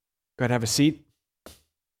Go ahead and have a seat.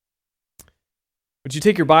 Would you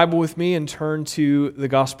take your Bible with me and turn to the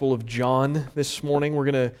Gospel of John this morning?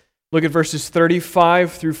 We're going to look at verses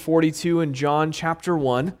 35 through 42 in John chapter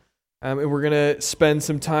 1, and we're going to spend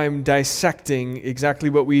some time dissecting exactly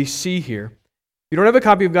what we see here. If you don't have a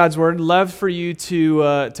copy of God's Word, I'd love for you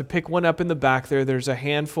to pick one up in the back there. There's a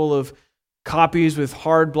handful of copies with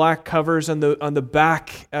hard black covers on the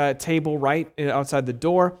back table right outside the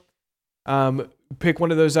door. Pick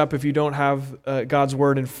one of those up if you don't have God's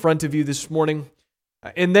Word in front of you this morning.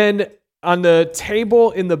 And then on the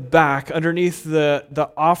table in the back, underneath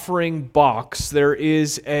the offering box,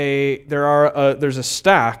 there's a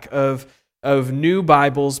stack of new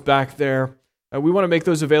Bibles back there. We want to make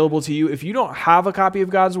those available to you. If you don't have a copy of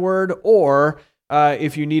God's Word, or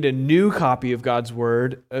if you need a new copy of God's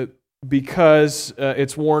Word because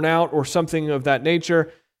it's worn out or something of that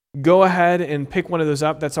nature, go ahead and pick one of those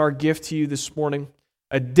up. That's our gift to you this morning.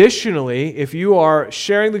 Additionally, if you are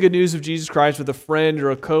sharing the good news of Jesus Christ with a friend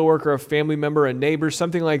or a coworker, a family member, a neighbor,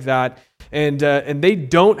 something like that, and they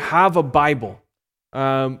don't have a Bible,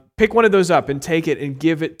 pick one of those up and take it and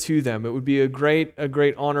give it to them. It would be a great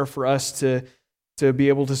honor for us to be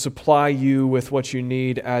able to supply you with what you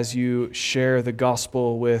need as you share the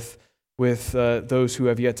gospel with those who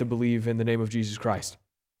have yet to believe in the name of Jesus Christ.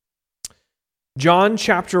 John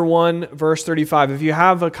chapter 1, verse 35. If you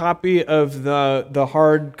have a copy of the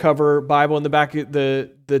hardcover Bible in the back,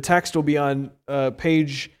 the text will be on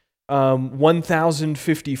page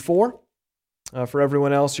 1054. For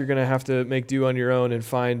everyone else, you're going to have to make do on your own and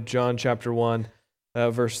find John chapter 1,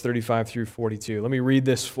 verse 35 through 42. Let me read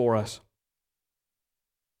this for us.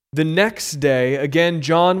 The next day, again,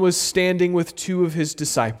 John was standing with two of his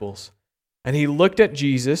disciples, and he looked at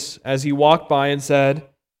Jesus as he walked by and said,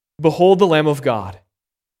 "Behold the Lamb of God."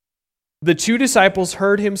 The two disciples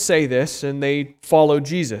heard him say this, and they followed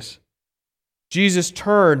Jesus. Jesus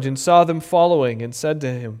turned and saw them following and said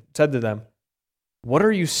to them, "What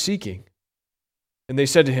are you seeking?" And they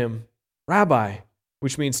said to him, "Rabbi,"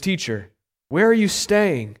 which means teacher, "where are you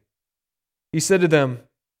staying?" He said to them,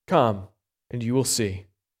 "Come, and you will see."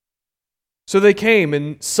 So they came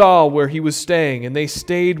and saw where he was staying, and they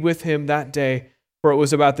stayed with him that day, for it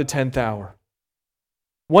was about the 10th hour.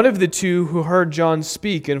 One of the two who heard John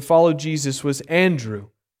speak and followed Jesus was Andrew,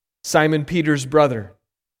 Simon Peter's brother.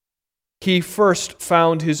 He first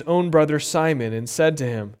found his own brother Simon and said to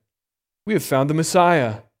him, "We have found the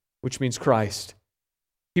Messiah," which means Christ.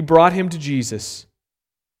 He brought him to Jesus.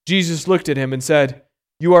 Jesus looked at him and said,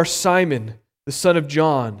 "You are Simon, the son of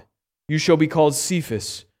John. You shall be called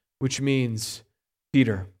Cephas," which means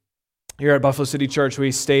Peter. Here at Buffalo City Church,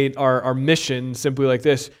 we state our mission simply like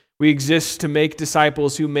this: we exist to make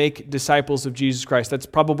disciples who make disciples of Jesus Christ. That's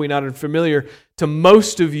probably not unfamiliar to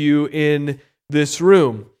most of you in this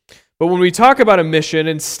room. But when we talk about a mission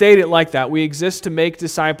and state it like that, we exist to make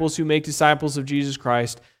disciples who make disciples of Jesus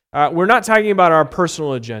Christ, we're not talking about our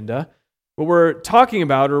personal agenda. What we're talking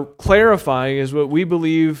about or clarifying is what we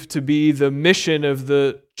believe to be the mission of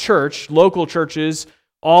the church, local churches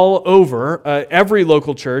all over, every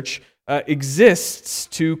local church, exists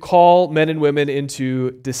to call men and women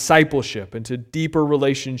into discipleship, into deeper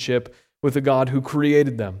relationship with the God who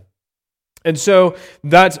created them. And so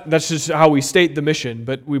that's just how we state the mission,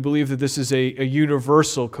 but we believe that this is a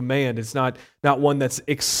universal command. It's not one that's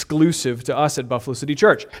exclusive to us at Buffalo City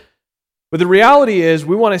Church. But the reality is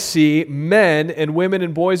we want to see men and women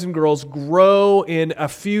and boys and girls grow in a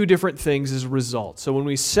few different things as a result. So when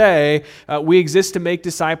we say we exist to make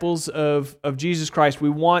disciples of Jesus Christ, we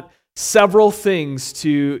want several things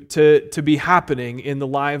to be happening in the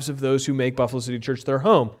lives of those who make Buffalo City Church their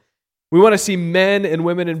home. We want to see men and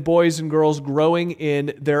women and boys and girls growing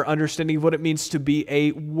in their understanding of what it means to be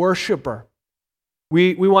a worshiper.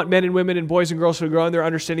 We want men and women and boys and girls to grow in their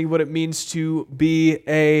understanding of what it means to be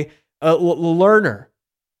a learner.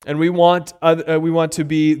 And we want to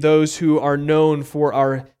be those who are known for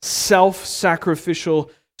our self-sacrificial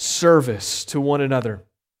service to one another.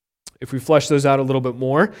 If we flesh those out a little bit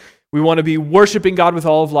more, we want to be worshiping God with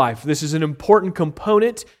all of life. This is an important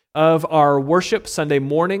component of our worship Sunday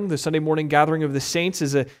morning. The Sunday morning gathering of the saints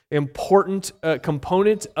is an important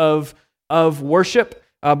component of worship,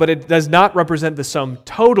 but it does not represent the sum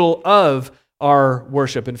total of our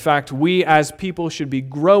worship. In fact, we as people should be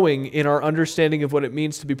growing in our understanding of what it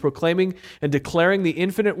means to be proclaiming and declaring the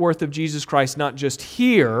infinite worth of Jesus Christ, not just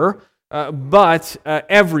here, but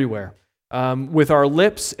everywhere. With our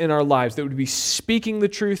lips and our lives, that would be speaking the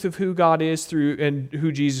truth of who God is through and who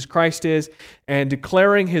Jesus Christ is and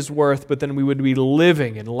declaring His worth, but then we would be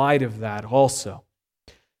living in light of that also.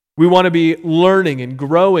 We want to be learning and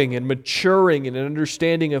growing and maturing in an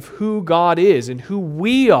understanding of who God is and who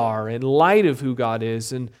we are in light of who God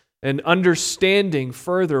is, and understanding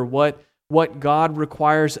further what God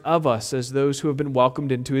requires of us as those who have been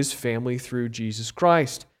welcomed into His family through Jesus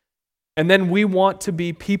Christ. And then we want to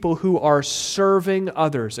be people who are serving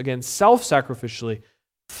others, again, self-sacrificially,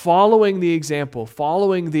 following the example,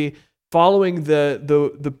 following the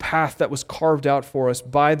path that was carved out for us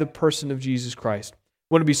by the person of Jesus Christ.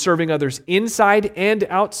 We want to be serving others inside and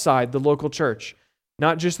outside the local church,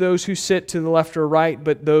 not just those who sit to the left or right,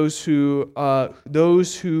 but those who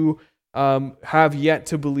have yet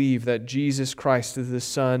to believe that Jesus Christ is the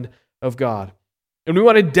Son of God. And we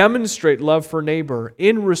want to demonstrate love for neighbor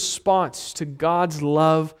in response to God's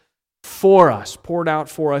love for us, poured out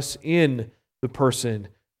for us in the person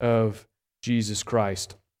of Jesus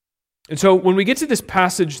Christ. And so when we get to this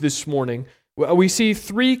passage this morning, we see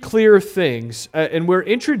three clear things, and we're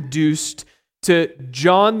introduced to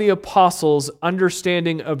John the Apostle's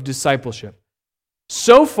understanding of discipleship.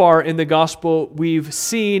 So far in the gospel, we've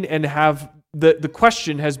seen and have the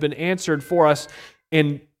question has been answered for us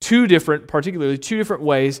in particularly two different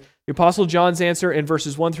ways. The Apostle John's answer in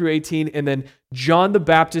verses 1 through 18, and then John the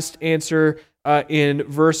Baptist's answer in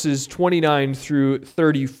verses 29 through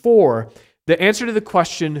 34. The answer to the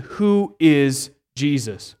question, who is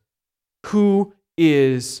Jesus? Who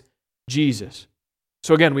is Jesus?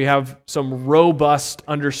 So again, we have some robust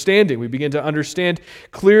understanding. We begin to understand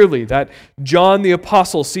clearly that John the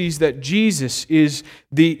Apostle sees that Jesus is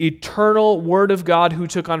the eternal Word of God who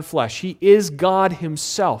took on flesh. He is God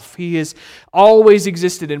Himself. He has always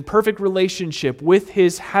existed in perfect relationship with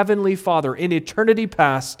His heavenly Father. In eternity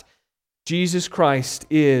past, Jesus Christ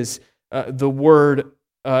is the Word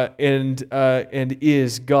and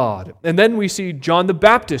is God. And then we see John the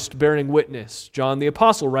Baptist bearing witness. John the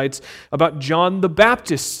Apostle writes about John the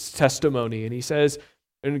Baptist's testimony, and he says,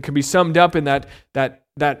 and it can be summed up in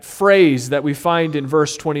that phrase that we find in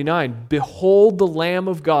verse 29, "Behold the Lamb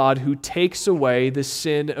of God who takes away the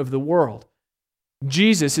sin of the world."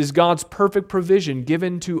 Jesus is God's perfect provision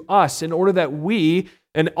given to us in order that we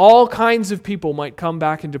and all kinds of people might come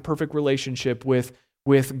back into perfect relationship with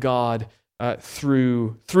God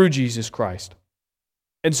through Jesus Christ.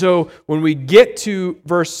 And so when we get to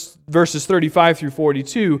verses 35 through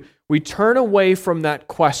 42, we turn away from that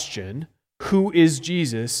question, who is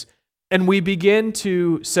Jesus, and we begin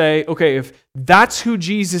to say, okay, if that's who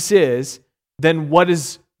Jesus is, then what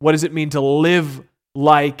does it mean to live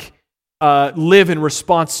in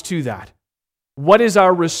response to that? What is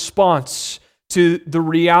our response to the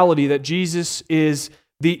reality that Jesus is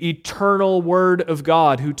the eternal Word of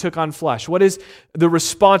God who took on flesh? What is the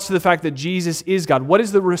response to the fact that Jesus is God? What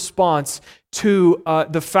is the response to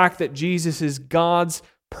the fact that Jesus is God's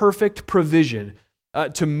perfect provision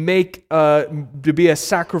to be a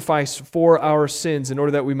sacrifice for our sins in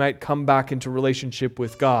order that we might come back into relationship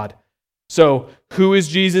with God? So, who is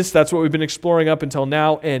Jesus? That's what we've been exploring up until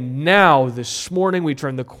now. And now, this morning, we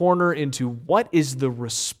turn the corner into what is the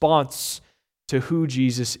response to who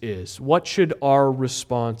Jesus is. What should our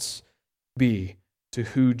response be to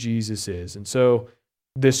who Jesus is? And so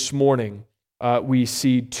this morning we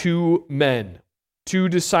see two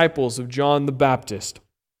disciples of John the Baptist.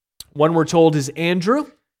 One we're told is Andrew.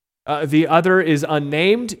 The other is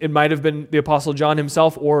unnamed. It might have been the Apostle John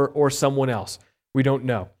himself or someone else. We don't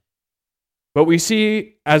know. But we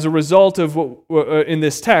see as a result of in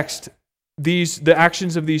this text, the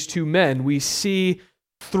actions of these two men, we see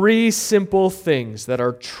three simple things that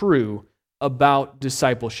are true about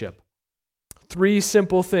discipleship. Three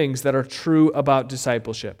simple things that are true about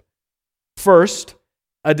discipleship. First,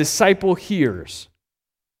 a disciple hears.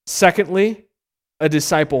 Secondly, a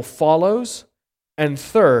disciple follows. And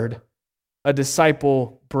third, a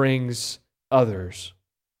disciple brings others.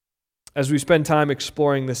 As we spend time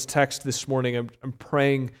exploring this text this morning, I'm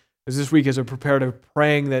praying, as this week as I prepared, I'm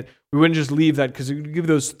praying that we wouldn't just leave that, because we give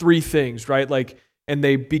those three things, right? And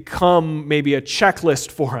they become maybe a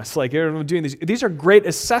checklist for us. Like, we're doing these. These are great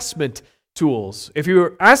assessment tools. If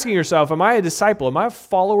you're asking yourself, am I a disciple? Am I a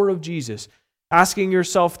follower of Jesus? Asking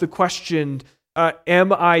yourself the question,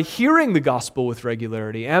 am I hearing the gospel with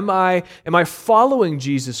regularity? Am I following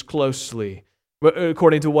Jesus closely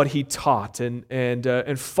according to what He taught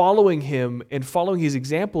and following Him and following His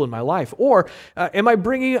example in my life? Or am I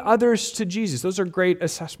bringing others to Jesus? Those are great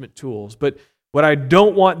assessment tools. But what I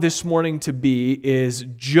don't want this morning to be is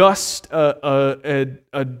just a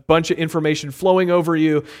bunch of information flowing over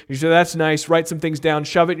you. You say, that's nice, write some things down,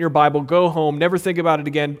 shove it in your Bible, go home, never think about it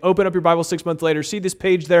again, open up your Bible 6 months later, see this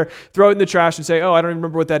page there, throw it in the trash and say, oh, I don't even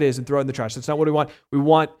remember what that is, and throw it in the trash. That's not what we want. We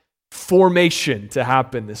want formation to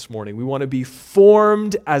happen this morning. We want to be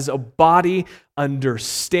formed as a body,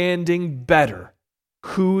 understanding better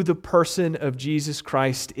who the person of Jesus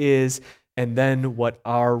Christ is, and then what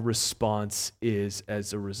our response is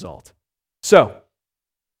as a result. So,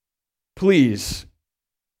 please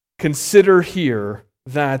consider here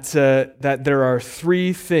that there are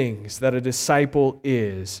three things that a disciple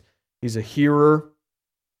is. He's a hearer,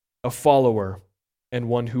 a follower, and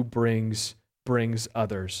one who brings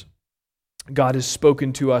others. God has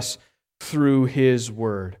spoken to us through His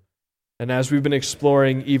Word. And as we've been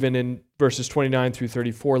exploring even in verses 29 through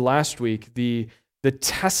 34 last week, the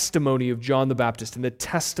testimony of John the Baptist and the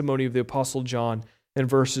testimony of the Apostle John in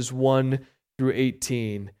verses 1 through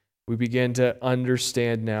 18, we begin to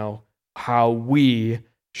understand now how we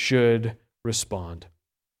should respond.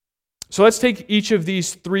 So let's take each of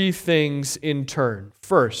these three things in turn.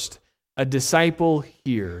 First, a disciple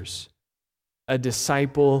hears. A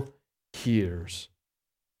disciple hears.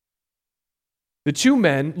 The two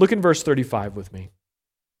men, look in verse 35 with me.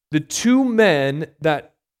 The two men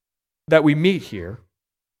that we meet here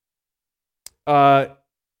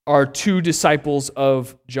are two disciples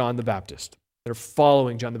of John the Baptist. They're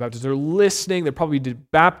following John the Baptist. They're listening. They're probably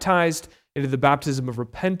baptized into the baptism of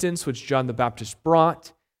repentance, which John the Baptist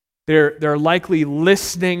brought. They're likely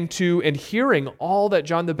listening to and hearing all that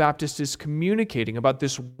John the Baptist is communicating about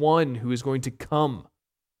this one who is going to come,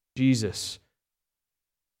 Jesus,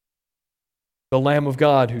 the Lamb of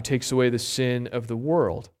God who takes away the sin of the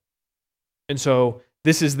world. And so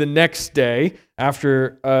this is the next day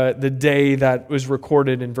after the day that was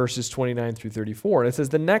recorded in verses 29 through 34. And it says,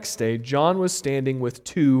 the next day, John was standing with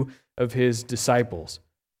two of his disciples.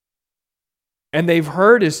 And they've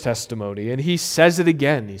heard his testimony, and he says it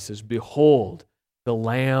again. He says, behold, the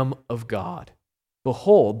Lamb of God.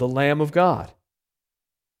 Behold, the Lamb of God.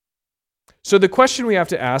 So the question we have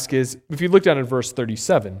to ask is, if you look down at verse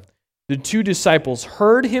 37, the two disciples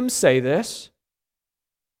heard him say this,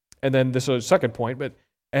 and then this was the second point,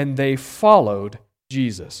 and they followed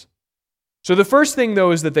Jesus. So the first thing,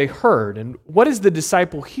 though, is that they heard. And what does the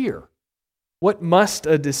disciple hear? What must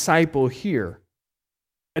a disciple hear?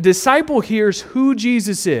 A disciple hears who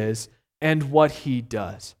Jesus is and what He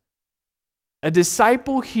does. A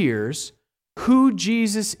disciple hears who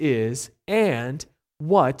Jesus is and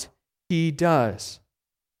what He does.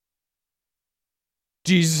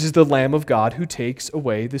 Jesus is the Lamb of God who takes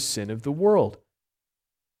away the sin of the world.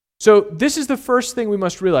 So this is the first thing we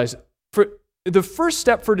must realize. For the first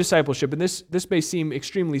step for discipleship, and this may seem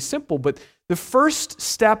extremely simple, but the first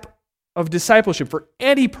step of discipleship for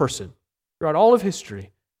any person throughout all of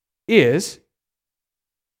history is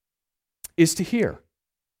to hear.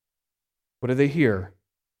 What do they hear?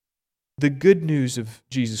 The good news of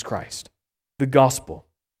Jesus Christ, the gospel.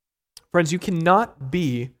 Friends, you cannot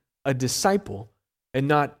be a disciple and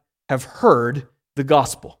not have heard the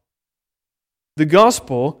gospel. The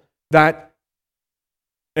gospel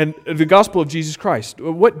and the gospel of Jesus Christ,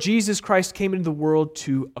 what Jesus Christ came into the world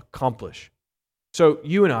to accomplish. So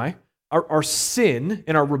you and I, our sin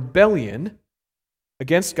and our rebellion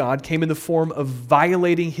against God came in the form of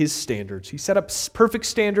violating His standards. He set up perfect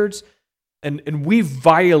standards, and we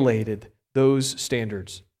violated those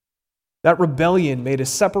standards. That rebellion made a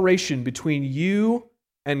separation between you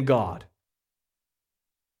and God.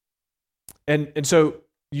 And so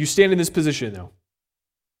you stand in this position, though,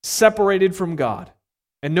 separated from God.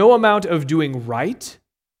 And no amount of doing right,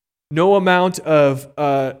 no amount of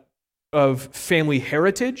family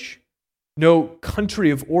heritage, no country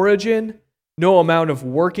of origin, no amount of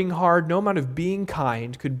working hard, no amount of being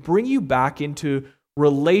kind could bring you back into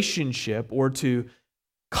relationship or to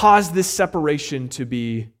cause this separation to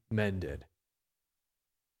be mended.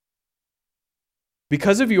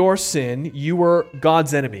 Because of your sin, you were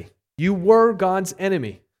God's enemy. You were God's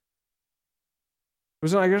enemy. It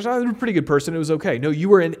was like, I was a pretty good person, it was okay. No, you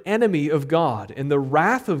were an enemy of God, and the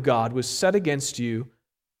wrath of God was set against you,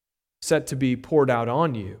 set to be poured out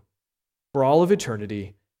on you for all of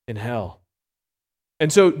eternity in hell.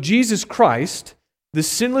 And so Jesus Christ, the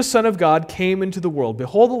sinless Son of God, came into the world.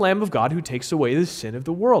 Behold the Lamb of God who takes away the sin of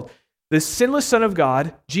the world. The sinless Son of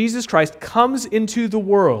God, Jesus Christ, comes into the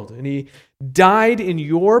world, and He died in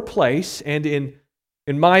your place and in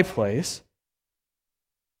my place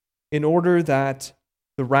in order that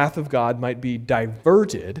the wrath of God might be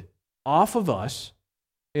diverted off of us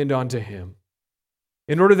and onto Him,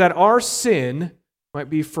 in order that our sin might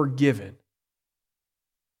be forgiven.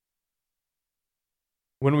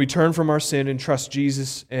 When we turn from our sin and trust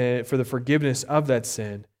Jesus for the forgiveness of that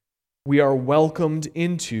sin, we are welcomed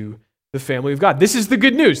into the family of God. This is the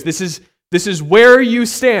good news. This is This is where you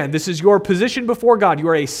stand. This is your position before God. You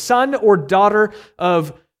are a son or daughter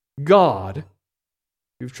of God.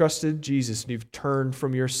 You've trusted Jesus and you've turned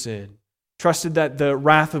from your sin. Trusted that the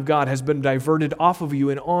wrath of God has been diverted off of you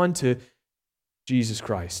and onto Jesus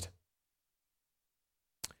Christ.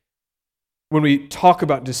 When we talk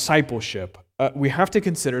about discipleship, we have to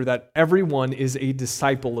consider that everyone is a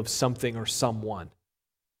disciple of something or someone.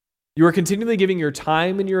 You are continually giving your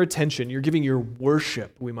time and your attention, you're giving your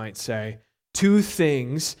worship, we might say, to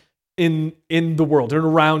things in the world and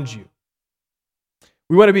around you.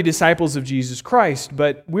 We want to be disciples of Jesus Christ,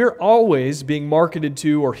 but we're always being marketed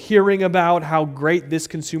to or hearing about how great this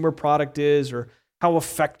consumer product is or how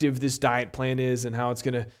effective this diet plan is and how it's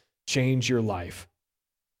going to change your life.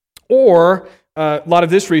 Or a lot of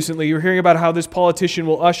this recently, you're hearing about how this politician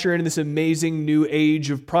will usher in this amazing new age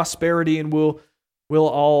of prosperity and will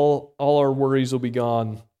all our worries will be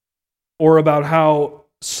gone. Or about how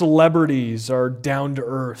celebrities are down to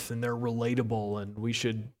earth and they're relatable and we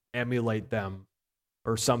should emulate them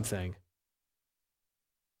or something.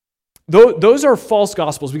 Those are false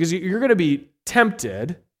gospels because you're going to be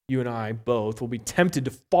tempted, you and I both will be tempted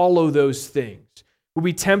to follow those things. We'll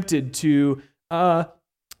be tempted to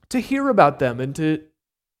hear about them and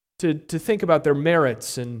to think about their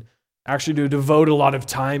merits and actually to devote a lot of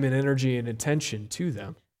time and energy and attention to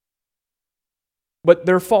them. But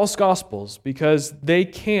they're false gospels because they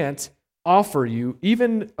can't offer you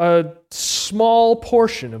even a small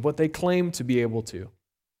portion of what they claim to be able to.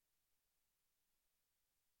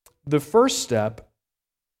 The first step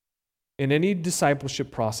in any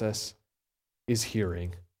discipleship process is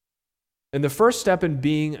hearing. And the first step in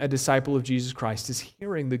being a disciple of Jesus Christ is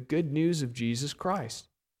hearing the good news of Jesus Christ.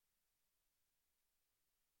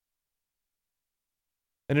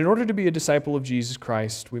 And in order to be a disciple of Jesus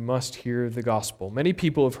Christ, we must hear the gospel. Many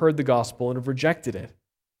people have heard the gospel and have rejected it.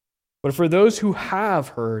 But for those who have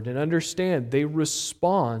heard and understand, they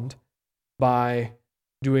respond by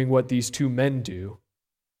doing what these two men do,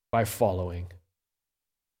 by following.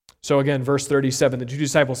 So again, verse 37, the two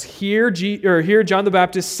disciples hear John the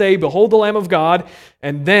Baptist say, "Behold the Lamb of God,"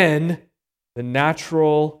 and then the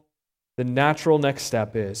natural next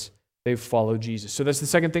step is they follow Jesus. So that's the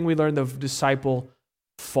second thing we learn, the disciple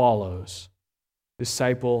follows.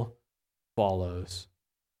 Disciple follows.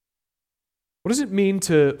 What does it mean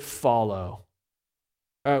to follow?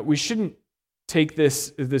 We shouldn't take the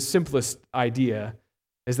simplest idea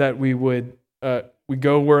is that we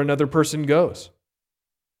go where another person goes.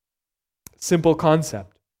 Simple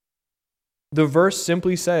concept. The verse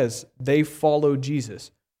simply says they followed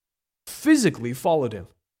Jesus. Physically followed him.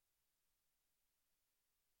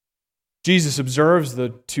 Jesus observes the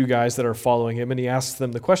two guys that are following him and he asks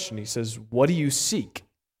them the question. He says, "What do you seek?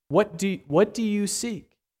 What do you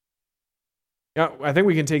seek?" Now, I think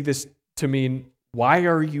we can take this to mean, why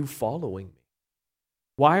are you following me?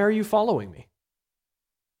 Why are you following me?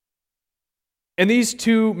 And these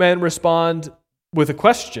two men respond with a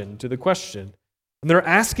question to the question. And they're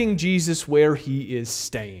asking Jesus where he is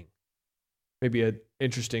staying. Maybe an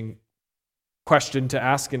interesting question to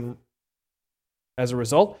ask as a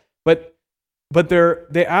result. But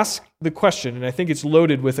they ask the question, and I think it's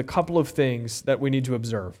loaded with a couple of things that we need to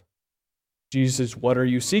observe. Jesus says, "What are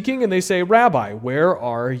you seeking?" And they say, "Rabbi, where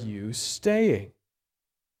are you staying?"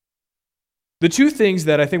 The two things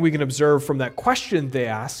that I think we can observe from that question they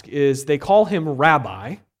ask is they call him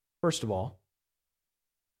Rabbi, first of all.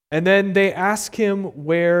 And then they ask him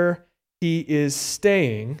where he is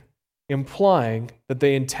staying, implying that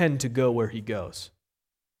they intend to go where he goes.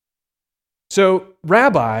 So,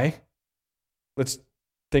 Rabbi, let's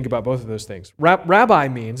think about both of those things. Rabbi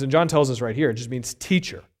means, and John tells us right here, it just means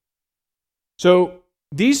teacher. So,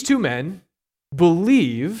 these two men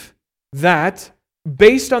believe that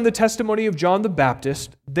based on the testimony of John the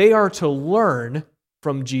Baptist, they are to learn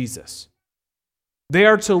from Jesus. They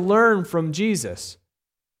are to learn from Jesus.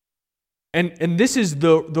 And this is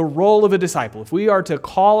the role of a disciple. If we are to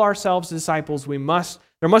call ourselves disciples, there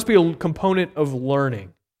must be a component of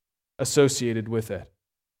learning associated with it.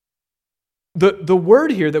 The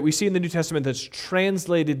word here that we see in the New Testament that's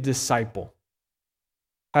translated disciple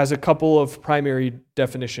has a couple of primary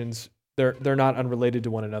definitions. They're not unrelated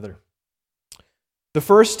to one another. The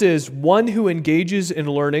first is one who engages in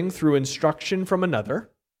learning through instruction from another.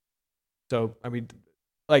 So,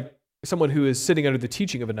 like someone who is sitting under the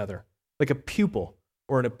teaching of another, like a pupil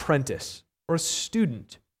or an apprentice or a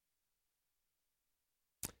student.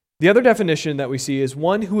 The other definition that we see is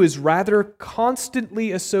one who is rather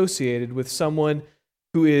constantly associated with someone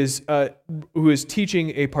who is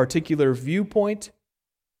teaching a particular viewpoint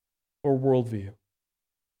or worldview.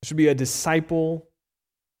 It should be a disciple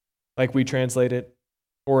like we translate it,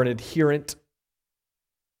 or an adherent.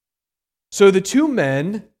 So the two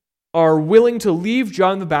men are willing to leave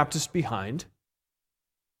John the Baptist behind.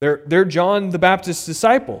 They're John the Baptist's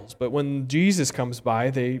disciples, but when Jesus comes by,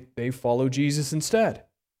 they follow Jesus instead.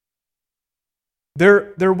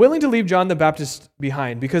 They're willing to leave John the Baptist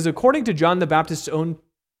behind because according to John the Baptist's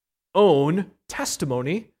own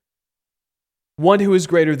testimony, one who is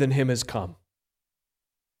greater than him has come.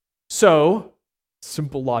 So,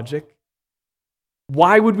 simple logic,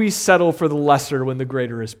 why would we settle for the lesser when the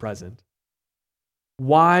greater is present?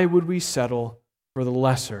 Why would we settle for the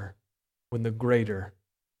lesser when the greater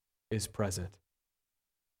is present?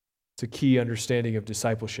 It's a key understanding of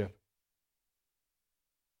discipleship.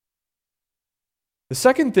 The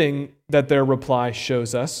second thing that their reply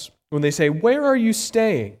shows us when they say, "Where are you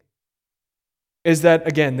staying?" is that,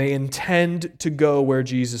 again, they intend to go where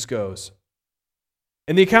Jesus goes.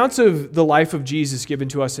 In the accounts of the life of Jesus given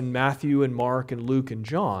to us in Matthew and Mark and Luke and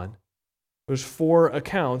John, those 4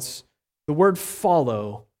 accounts, the word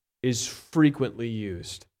follow is frequently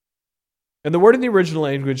used. And the word in the original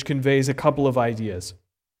language conveys a couple of ideas.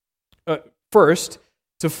 First,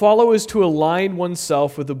 to follow is to align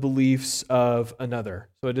oneself with the beliefs of another.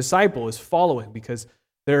 So a disciple is following because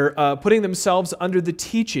they're putting themselves under the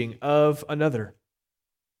teaching of another.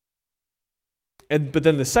 But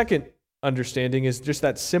then the second understanding is just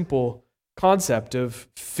that simple concept of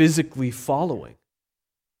physically following.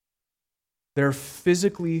 They're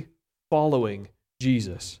physically following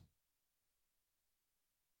Jesus.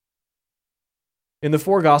 In the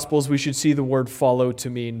 4 Gospels, we should see the word follow to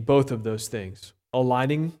mean both of those things.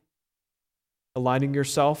 Aligning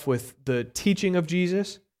yourself with the teaching of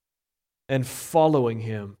Jesus and following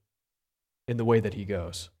him in the way that he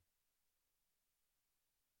goes.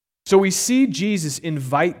 So we see Jesus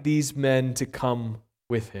invite these men to come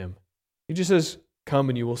with him. He just says, "Come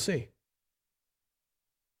and you will see."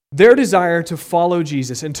 Their desire to follow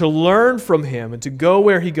Jesus and to learn from him and to go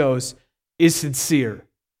where he goes is sincere.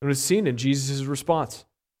 And it's seen in Jesus' response,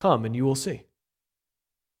 "Come and you will see."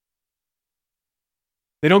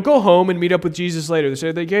 They don't go home and meet up with Jesus later. They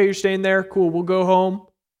say, "Yeah, you're staying there? Cool, we'll go home.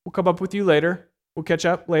 We'll come up with you later. We'll catch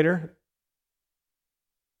up later."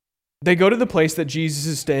 They go to the place that Jesus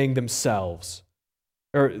is staying themselves,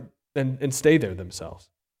 and stay there themselves.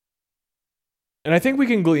 And I think we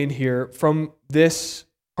can glean here from this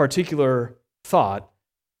particular thought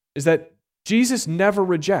is that Jesus never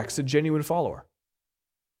rejects a genuine follower.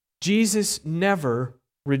 Jesus never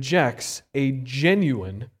rejects a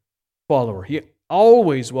genuine follower. He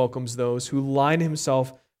always welcomes those who line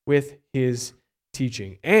himself with his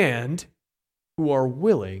teaching and who are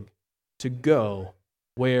willing to go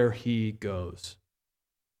where he goes.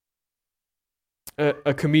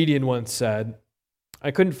 A comedian once said,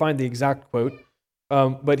 I couldn't find the exact quote,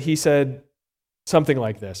 but he said something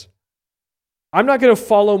like this: "I'm not going to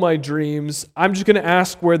follow my dreams. I'm just going to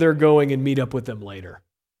ask where they're going and meet up with them later."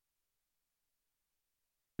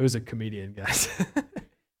 It was a comedian, guys.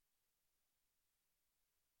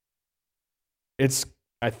 It's,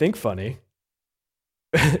 I think, funny,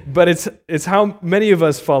 but it's how many of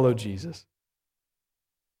us follow Jesus.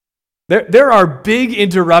 There are big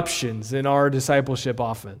interruptions in our discipleship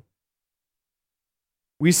often.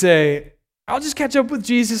 We say, "I'll just catch up with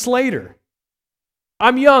Jesus later.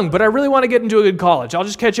 I'm young, but I really want to get into a good college. I'll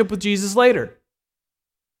just catch up with Jesus later.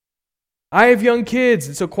 I have young kids,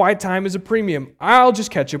 and so quiet time is a premium. I'll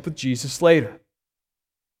just catch up with Jesus later.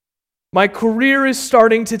 My career is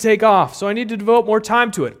starting to take off, so I need to devote more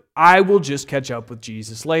time to it. I will just catch up with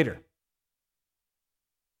Jesus later."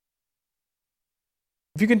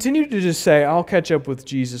 If you continue to just say, "I'll catch up with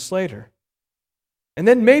Jesus later," and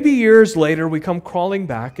then maybe years later we come crawling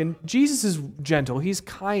back, and Jesus is gentle, he's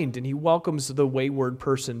kind, and he welcomes the wayward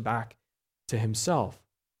person back to himself.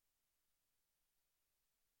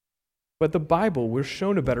 But the Bible, we're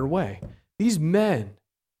shown a better way. These men,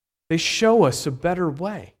 they show us a better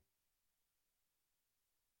way.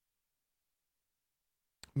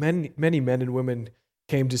 Many men and women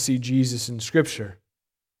came to see Jesus in Scripture.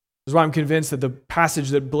 That's why I'm convinced that the passage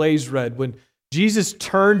that Blaze read, when Jesus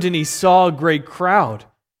turned and he saw a great crowd,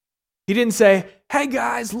 he didn't say, "Hey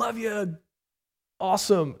guys, love you,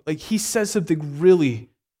 awesome." Like, he says something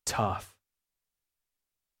really tough.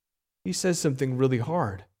 He says something really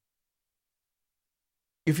hard.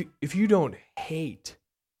 If you don't hate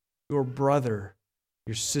your brother,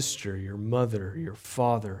 your sister, your mother, your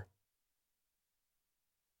father,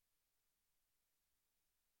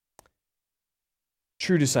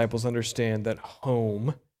 true disciples understand that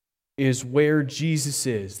home is where Jesus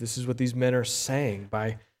is. This is what these men are saying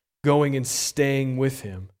by going and staying with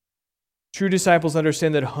him. True disciples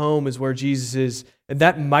understand that home is where Jesus is, and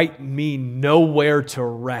that might mean nowhere to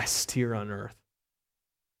rest here on earth.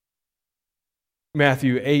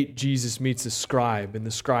 Matthew 8, Jesus meets a scribe, and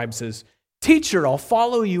the scribe says, "Teacher, I'll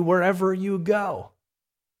follow you wherever you go."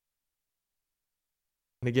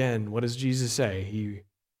 And again, what does Jesus say? He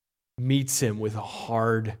meets him with a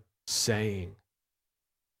hard saying.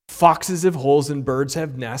 "Foxes have holes and birds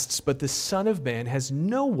have nests, but the Son of Man has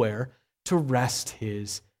nowhere to rest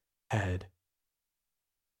his head."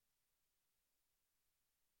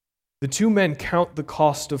 The two men count the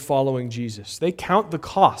cost of following Jesus. They count the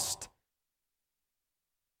cost.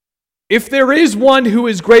 If there is one who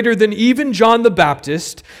is greater than even John the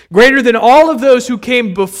Baptist, greater than all of those who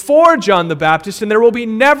came before John the Baptist, and there will be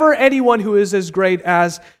never anyone who is as great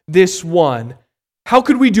as this one, how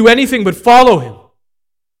could we do anything but follow him?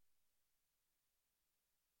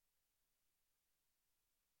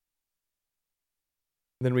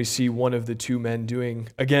 Then we see one of the two men doing,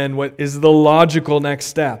 again, what is the logical next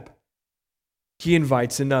step. He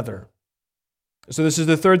invites another. So this is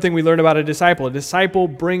the third thing we learn about a disciple. A disciple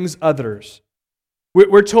brings others.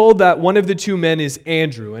 We're told that one of the two men is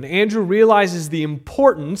Andrew, and Andrew realizes the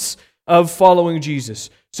importance of following Jesus.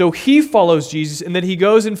 So he follows Jesus, and then he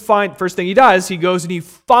goes and first thing he does, he goes and he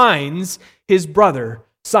finds his brother,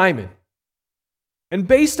 Simon. And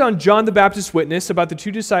based on John the Baptist's witness about the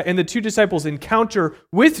two disciples' encounter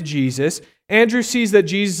with Jesus, Andrew sees that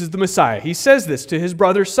Jesus is the Messiah. He says this to his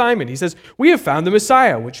brother Simon. He says, "We have found the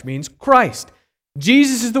Messiah," which means Christ.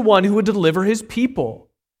 Jesus is the one who would deliver his people.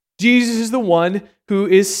 Jesus is the one who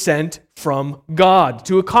is sent from God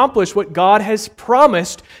to accomplish what God has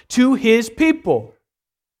promised to his people.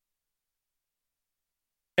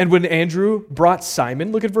 And when Andrew brought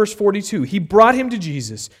Simon, look at verse 42, he brought him to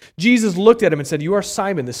Jesus. Jesus looked at him and said, "You are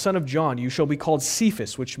Simon, the son of John. You shall be called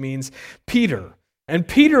Cephas," which means Peter. And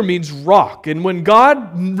Peter means rock. And when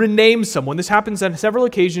God renames someone, this happens on several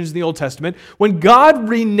occasions in the Old Testament, when God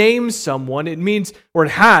renames someone, it means, or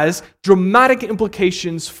it has, dramatic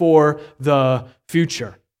implications for the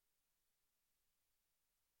future.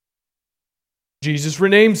 Jesus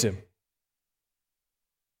renames him.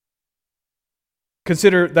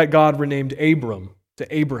 Consider that God renamed Abram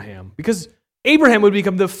to Abraham, because Abraham would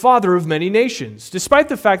become the father of many nations, despite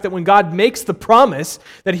the fact that when God makes the promise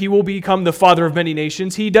that he will become the father of many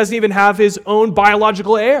nations, he doesn't even have his own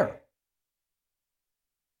biological heir.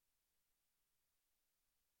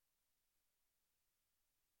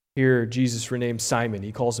 Here, Jesus renames Simon.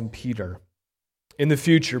 He calls him Peter. In the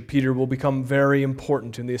future, Peter will become very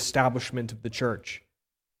important in the establishment of the church.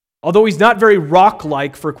 Although he's not very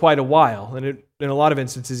rock-like for quite a while, and in a lot of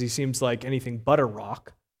instances he seems like anything but a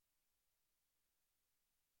rock.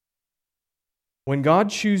 When God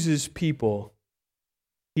chooses people,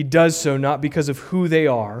 he does so not because of who they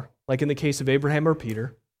are, like in the case of Abraham or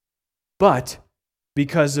Peter, but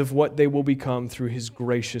because of what they will become through his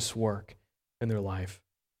gracious work in their life.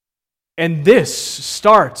 And this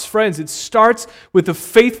starts, friends, it starts with the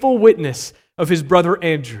faithful witness of his brother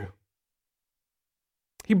Andrew.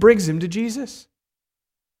 He brings him to Jesus.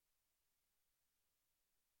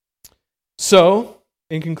 So,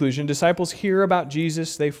 in conclusion, disciples hear about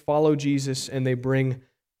Jesus, they follow Jesus, and they bring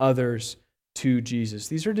others to Jesus.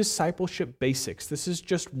 These are discipleship basics. This is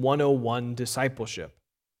just 101 discipleship.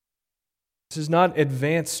 This is not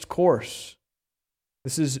advanced course.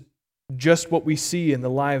 This is just what we see in the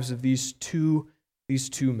lives of these two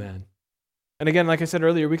men. And again, like I said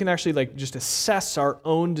earlier, we can actually just assess our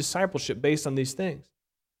own discipleship based on these things.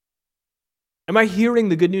 Am I hearing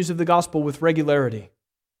the good news of the gospel with regularity?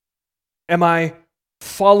 Am I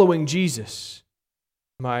following Jesus?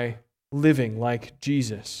 Am I living like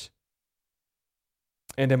Jesus?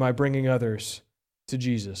 And am I bringing others to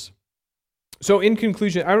Jesus? So in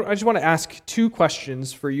conclusion, I just want to ask two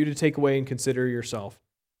questions for you to take away and consider yourself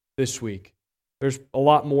this week. There's a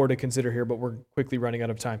lot more to consider here, but we're quickly running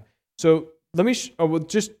out of time. So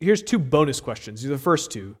here's two bonus questions. These are the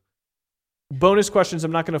first two. Bonus questions,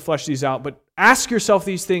 I'm not going to flesh these out, but ask yourself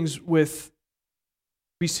these things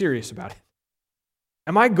be serious about it.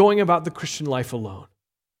 Am I going about the Christian life alone?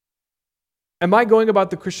 Am I going about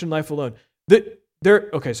the Christian life alone?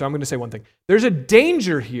 Okay, so I'm going to say one thing. There's a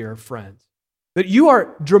danger here, friends, that you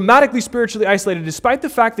are dramatically spiritually isolated despite the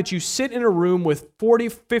fact that you sit in a room with 40,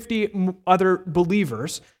 50 other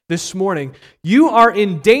believers this morning. You are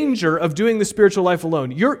in danger of doing the spiritual life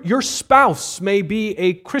alone. Your spouse may be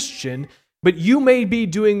a Christian, but you may be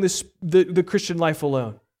doing the Christian life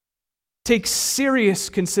alone. Take serious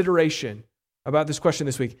consideration about this question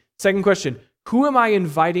this week. Second question, who am I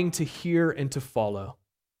inviting to hear and to follow?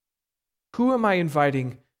 Who am I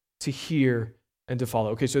inviting to hear and to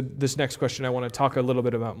follow. Okay, so this next question I want to talk a little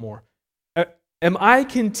bit about more. Am I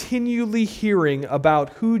continually hearing about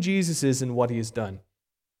who Jesus is and what he has done?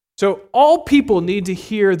 So all people need to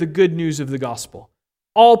hear the good news of the gospel.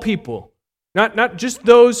 All people. Not just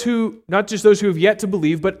those who have yet to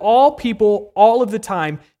believe, but all people all of the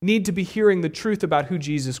time need to be hearing the truth about who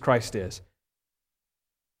Jesus Christ is.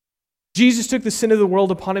 Jesus took the sin of the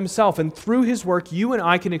world upon himself, and through his work, you and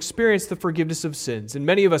I can experience the forgiveness of sins, and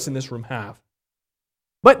many of us in this room have.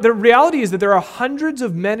 But the reality is that there are hundreds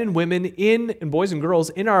of men and women and boys and girls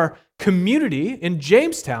in our community in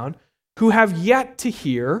Jamestown who have yet to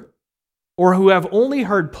hear, or who have only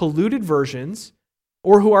heard polluted versions,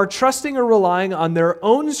 or who are trusting or relying on their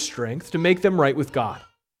own strength to make them right with God.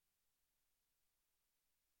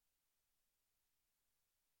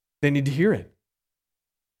 They need to hear it.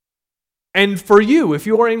 And for you, if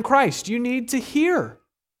you are in Christ, you need to hear.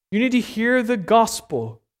 You need to hear the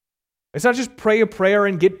gospel. It's not just pray a prayer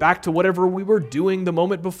and get back to whatever we were doing the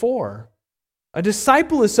moment before. A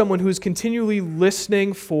disciple is someone who is continually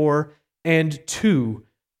listening for and to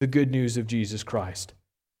the good news of Jesus Christ.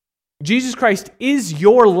 Jesus Christ is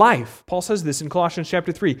your life. Paul says this in Colossians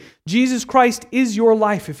chapter 3. Jesus Christ is your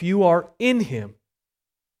life if you are in him.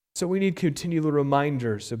 So we need continual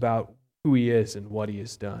reminders about who he is and what he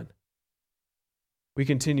has done. We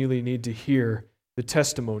continually need to hear the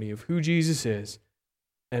testimony of who Jesus is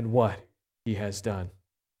and what he has done.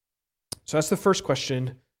 So that's the first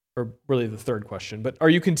question, or really the third question. But are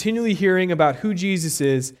you continually hearing about who Jesus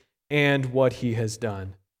is and what he has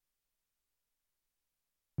done?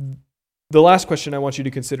 The last question I want you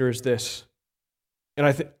to consider is this, and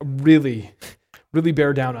I think really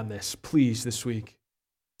bear down on this, please, this week.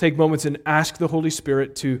 Take moments and ask the Holy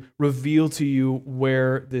Spirit to reveal to you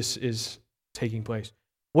where this is taking place.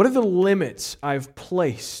 What are the limits I've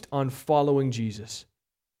placed on following Jesus?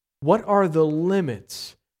 What are the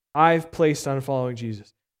limits I've placed on following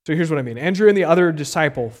Jesus? So here's what I mean. Andrew and the other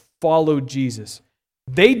disciple followed Jesus.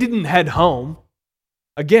 They didn't head home.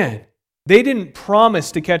 Again, they didn't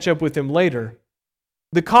promise to catch up with him later.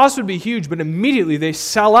 The cost would be huge, but immediately they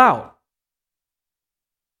sell out.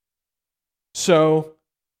 So,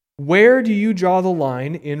 where do you draw the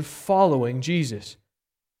line in following Jesus?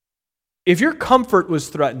 If your comfort was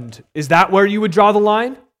threatened, is that where you would draw the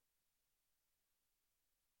line?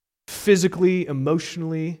 Physically,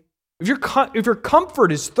 emotionally? If your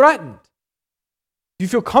comfort is threatened, if you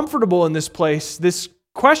feel comfortable in this place, this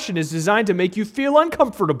question is designed to make you feel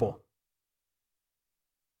uncomfortable.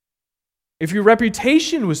 If your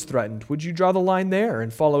reputation was threatened, would you draw the line there in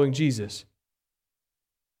following Jesus?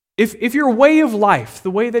 If your way of life,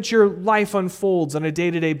 the way that your life unfolds on a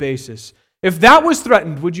day-to-day basis, if that was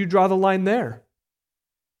threatened, would you draw the line there?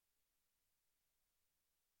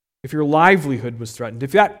 If your livelihood was threatened,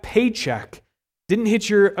 if that paycheck didn't hit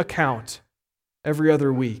your account every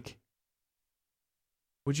other week,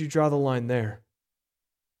 would you draw the line there?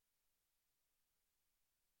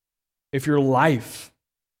 If your life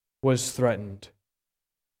was threatened,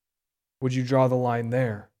 would you draw the line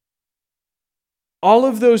there? All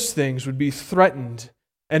of those things would be threatened,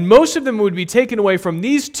 and most of them would be taken away from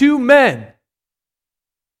these two men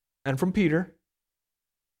and from Peter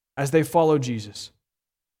as they followed Jesus.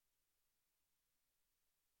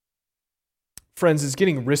 Friends, it's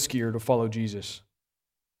getting riskier to follow Jesus.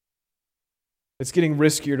 It's getting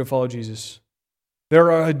riskier to follow Jesus.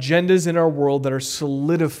 There are agendas in our world that are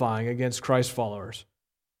solidifying against Christ followers.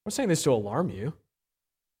 I'm not saying this to alarm you.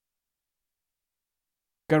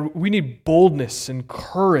 God, we need boldness and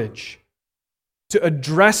courage to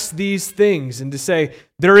address these things and to say,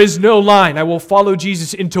 there is no line. I will follow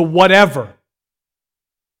Jesus into whatever.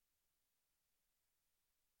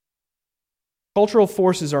 Cultural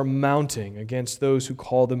forces are mounting against those who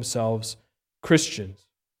call themselves Christians.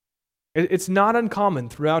 It's not uncommon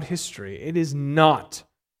throughout history. It is not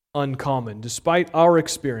uncommon, despite our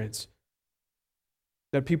experience,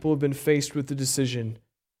 that people have been faced with the decision,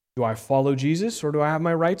 do I follow Jesus or do I have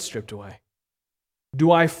my rights stripped away?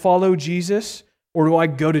 Do I follow Jesus or do I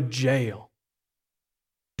go to jail?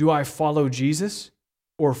 Do I follow Jesus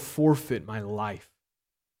or forfeit my life?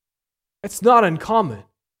 It's not uncommon.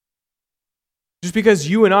 Just because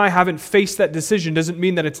you and I haven't faced that decision doesn't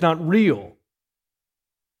mean that it's not real.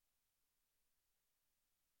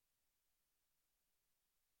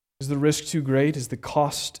 Is the risk too great? Is the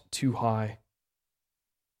cost too high?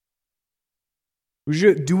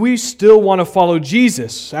 Do we still want to follow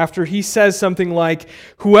Jesus after he says something like,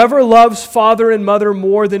 whoever loves father and mother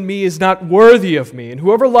more than me is not worthy of me, and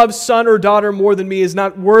whoever loves son or daughter more than me is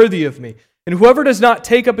not worthy of me, and whoever does not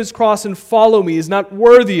take up his cross and follow me is not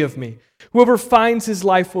worthy of me. Whoever finds his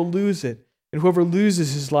life will lose it, and whoever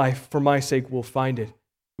loses his life for my sake will find it.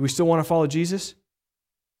 Do we still want to follow Jesus?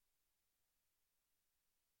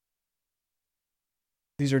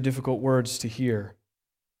 These are difficult words to hear.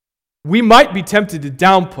 We might be tempted to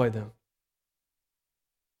downplay them,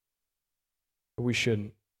 but we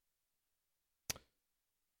shouldn't.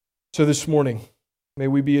 So this morning, may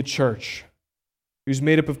we be a church who's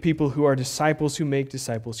made up of people who are disciples who make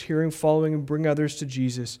disciples, hearing, following, and bring others to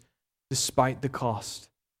Jesus despite the cost.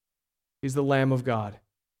 He's the Lamb of God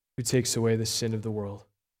who takes away the sin of the world.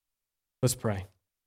 Let's pray.